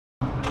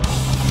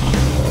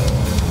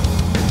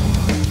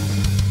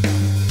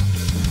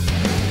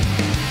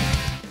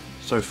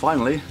So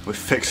finally, we're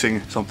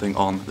fixing something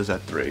on the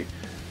Z3.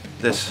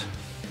 This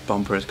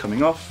bumper is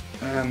coming off,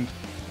 and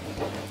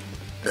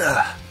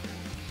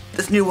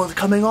this new one's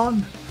coming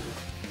on.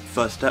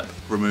 First step,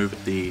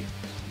 remove the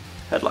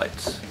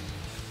headlights.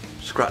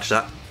 Scratch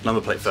that number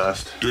plate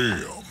first.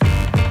 Damn.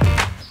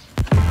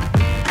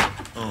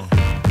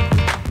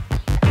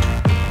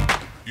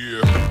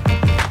 Yeah.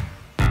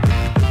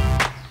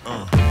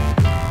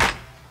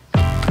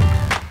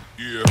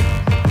 Yeah.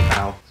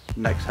 Now,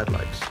 next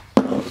headlights.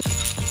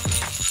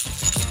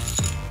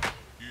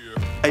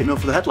 8mm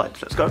for the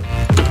headlights, let's go.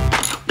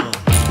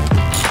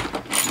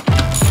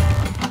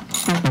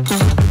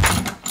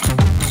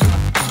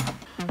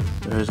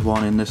 There's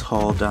one in this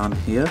hole down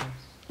here.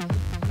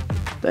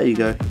 There you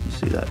go, you can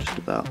see that just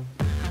about.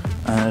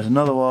 And there's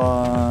another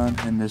one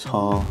in this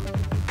hole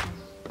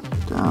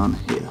down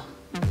here.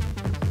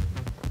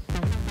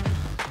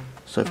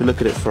 So if you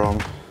look at it from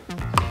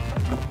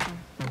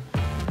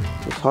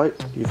this height,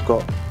 you've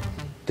got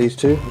these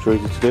two, which are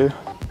easy to do.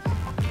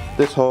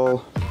 This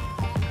hole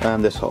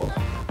and this hole.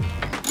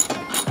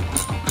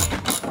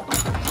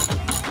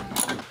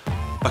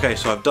 Okay,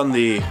 so I've done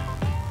the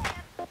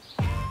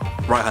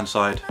right hand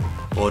side,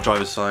 or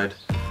driver's side,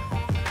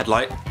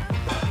 headlight.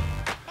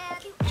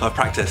 So I've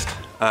practiced,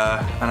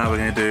 and now we're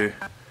going to do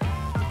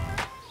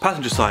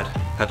passenger side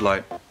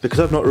headlight.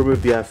 Because I've not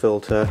removed the air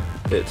filter,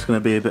 it's going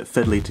to be a bit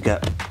fiddly to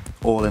get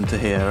all into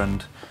here,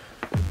 and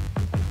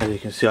as you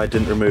can see I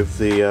didn't remove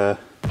the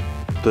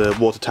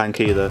water tank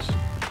either.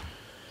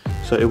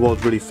 So it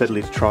was really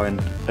fiddly to try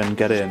and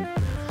get in.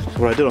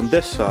 So what I did on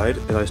this side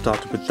is I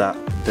started with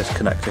this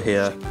connector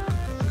here,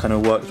 kind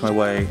of worked my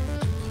way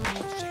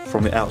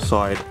from the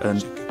outside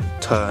and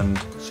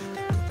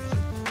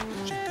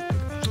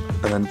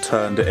then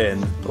turned it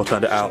in, or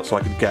turned it out so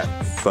I could get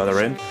further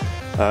in.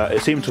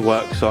 It seemed to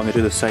work, so I'm going to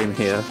do the same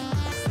here.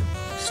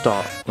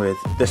 Start with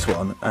this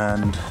one,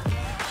 and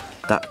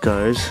that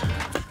goes,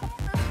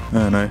 I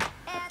don't know,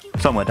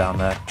 somewhere down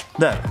there.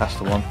 There, that's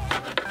the one.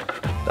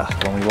 That's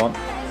the one we want.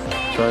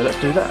 So let's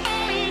do that.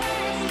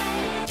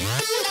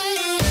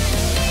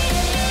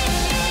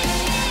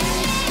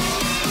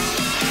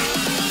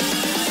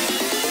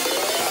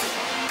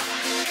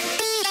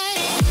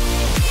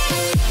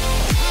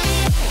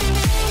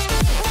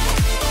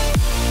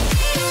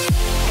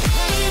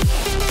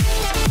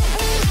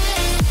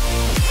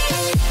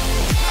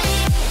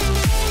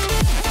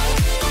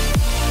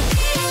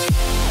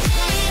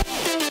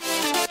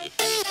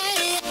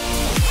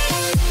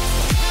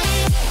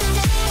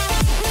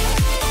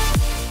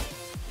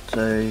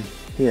 So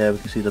here we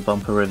can see the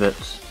bumper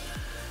rivets,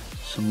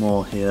 some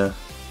more here.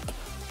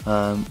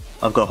 I've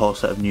got a whole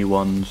set of new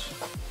ones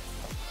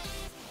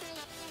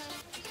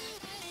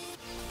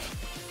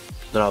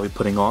that I'll be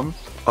putting on.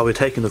 I'll be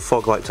taking the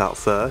fog lights out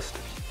first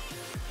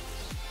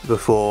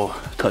before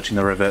touching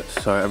the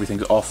rivets, so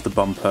everything's off the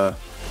bumper.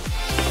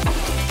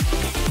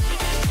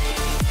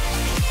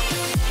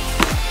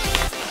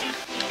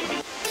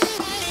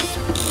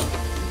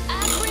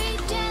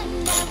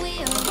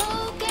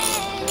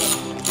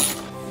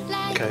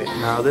 Okay,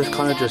 now this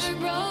kind of just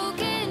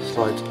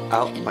slides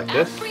out like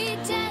this.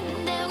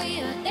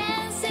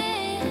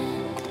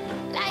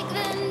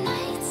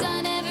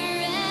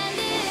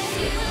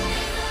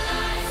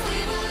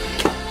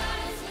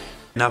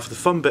 Now for the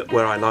fun bit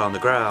where I lie on the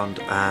ground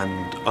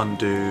and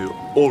undo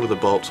all of the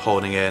bolts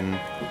holding in,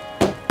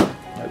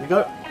 there we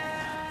go,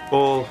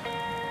 all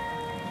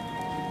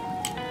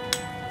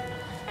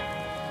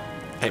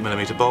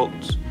 8mm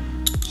bolts.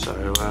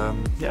 So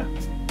yeah,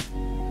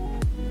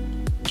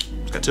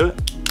 let's get to it.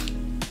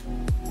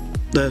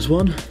 There's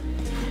one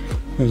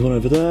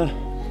over there,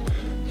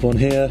 there's one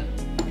here.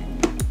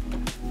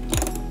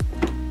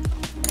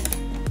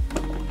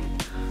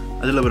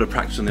 I did a little bit of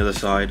practice on the other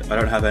side. I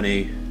don't have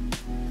any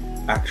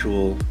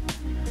actual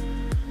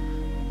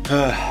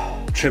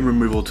trim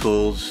removal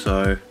tools,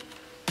 so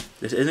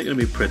this isn't going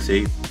to be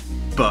pretty,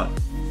 but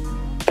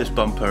this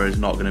bumper is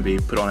not going to be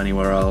put on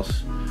anywhere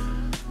else,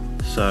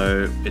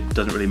 so it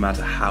doesn't really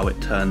matter how it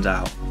turns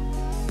out.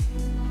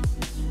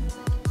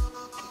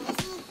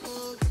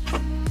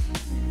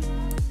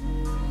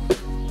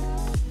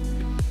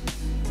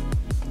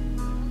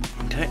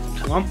 Okay,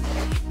 come on.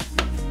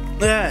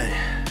 There,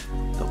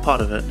 got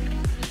part of it.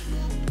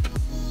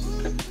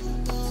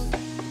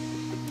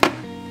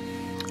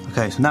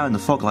 Okay, so now in the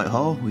fog light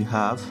hole we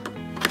have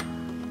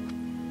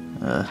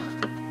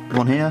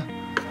one here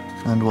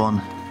and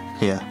one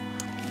here.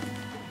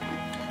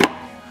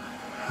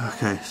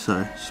 Okay,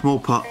 so small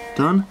part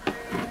done.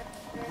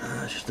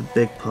 Just a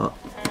big part.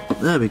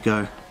 There we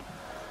go.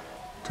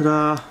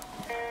 Ta-da!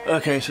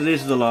 Okay, so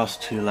these are the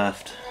last two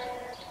left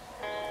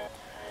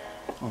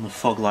on the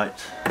fog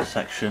light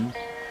section.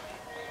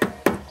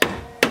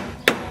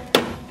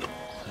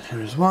 So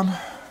here is one.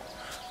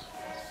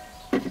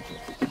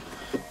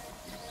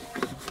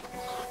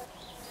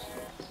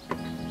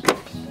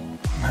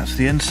 That's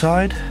the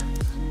inside.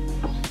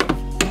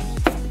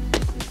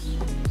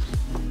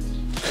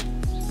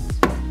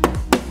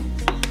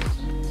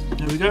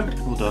 There we go,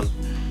 all done.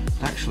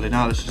 Actually,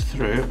 now this is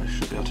through, I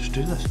should be able to just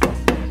do this.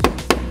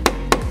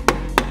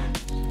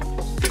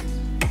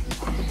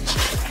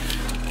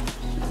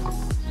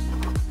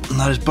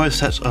 that is both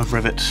sets of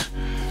rivets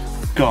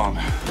gone.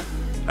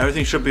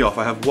 Everything should be off.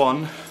 I have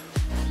one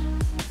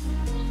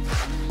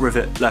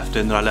rivet left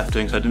in that I left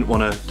in because I didn't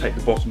want to take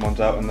the bottom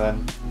ones out and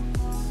then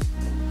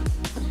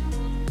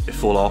it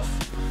fall off.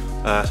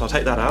 So I'll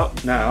take that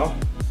out now,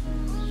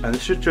 and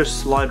this should just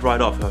slide right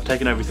off if I've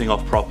taken everything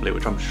off properly,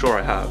 which I'm sure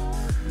I have.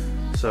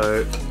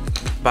 So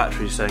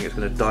battery's saying it's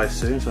going to die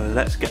soon, so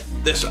let's get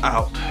this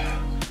out.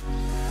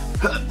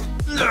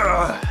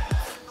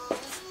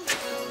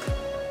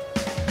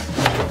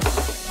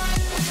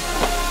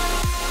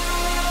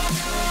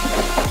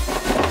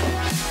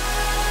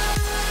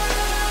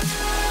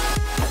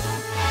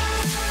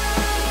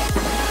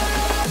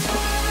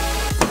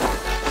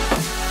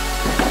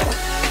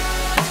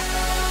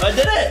 I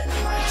did it!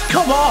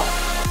 Come off!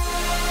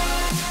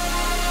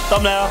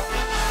 Thumbnail!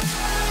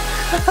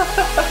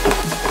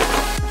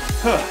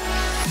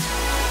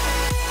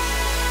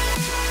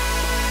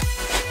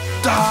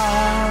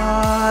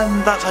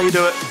 Done! That's how you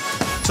do it.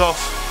 It's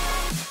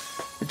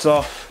off. It's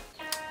off.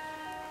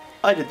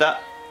 I did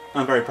that.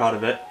 I'm very proud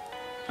of it.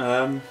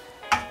 Yeah.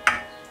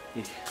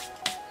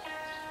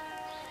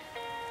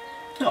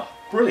 Oh,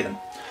 brilliant.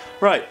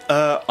 Right,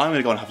 I'm going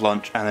to go and have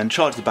lunch and then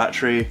charge the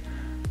battery,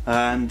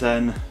 and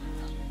then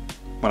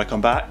when I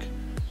come back,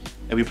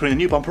 I'll be putting a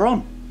new bumper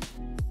on.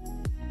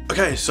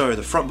 Okay, so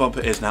the front bumper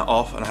is now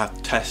off and I have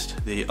to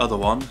test the other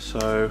one,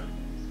 so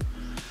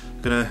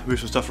I'm gonna move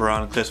some stuff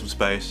around and clear some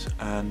space,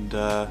 and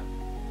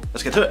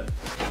let's get to it.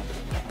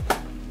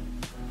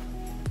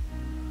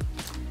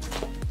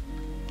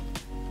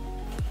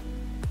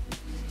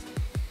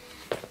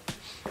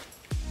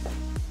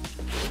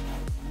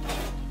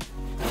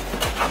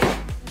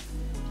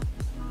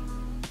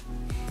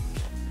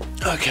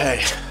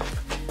 Okay.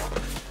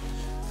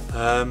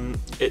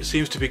 It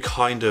seems to be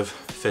kind of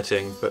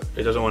fitting, but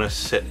it doesn't want to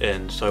sit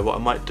in, so what I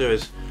might do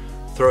is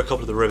throw a couple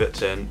of the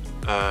rivets in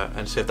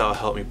and see if that'll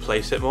help me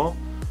place it more.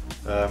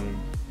 I've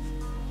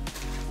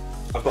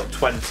got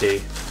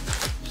 20,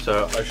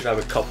 so I should have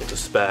a couple to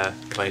spare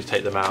if I need to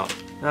take them out.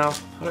 Now,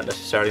 I don't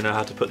necessarily know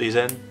how to put these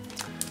in,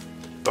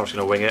 but I'm just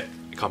going to wing it.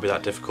 It can't be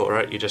that difficult,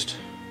 right? You just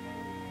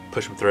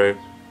push them through,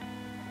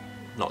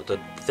 knock the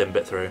thin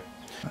bit through.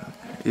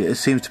 It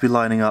seems to be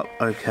lining up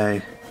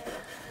okay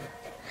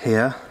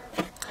here.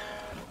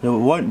 What it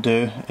won't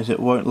do is it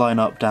won't line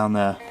up down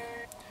there,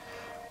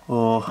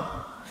 or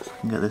if I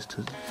can get this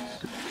to,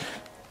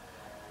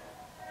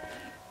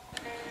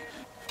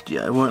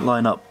 yeah, it won't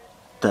line up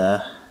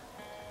there,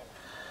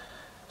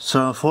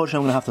 so unfortunately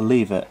I'm going to have to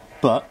leave it.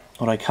 But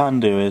what I can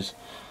do is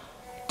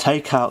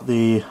take out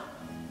the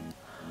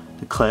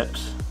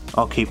clips,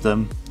 I'll keep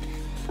them,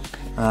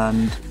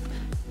 and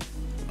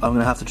I'm going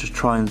to have to just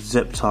try and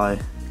zip tie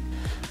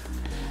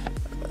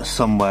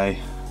some way.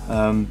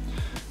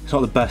 It's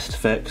not the best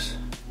fix,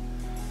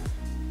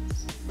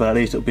 but at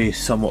least it'll be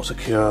somewhat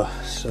secure.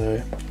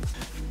 So,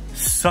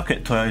 suck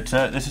it,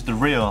 Toyota. This is the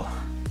real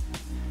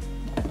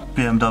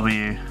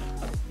BMW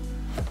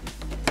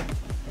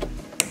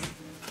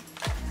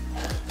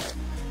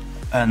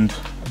and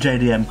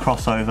JDM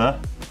crossover.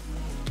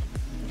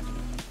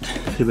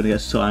 People are gonna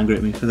get so angry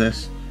at me for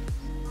this.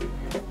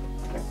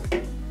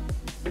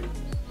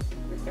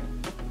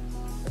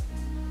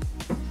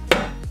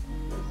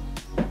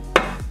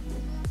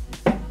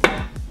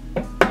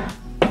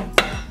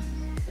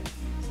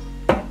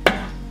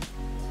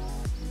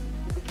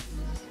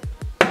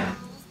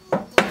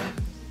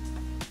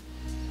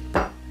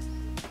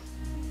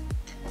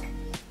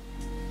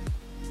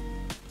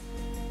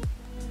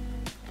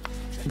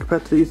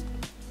 Compared to these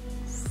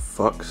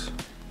fucks,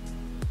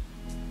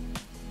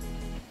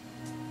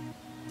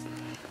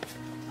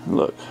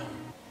 look,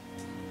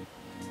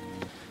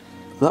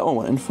 that one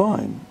went in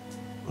fine,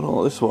 but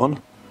not this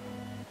one.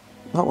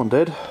 That one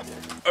did.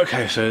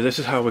 Okay, so this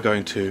is how we're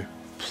going to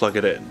plug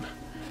it in.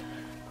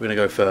 We're going to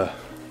go for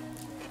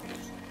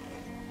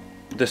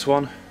this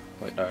one.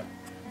 Wait, no,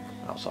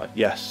 outside.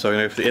 Yes, so we're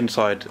going to go for the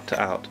inside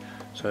to out.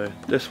 So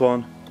this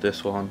one,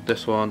 this one,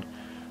 this one,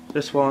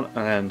 this one, and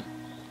then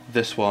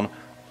this one,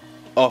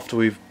 after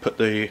we've put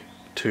the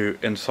two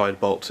inside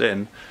bolts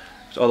in,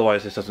 because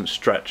otherwise this doesn't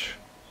stretch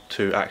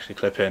to actually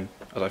clip in,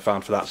 as I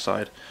found for that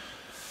side.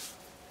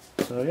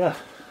 So yeah,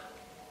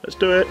 let's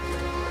do it.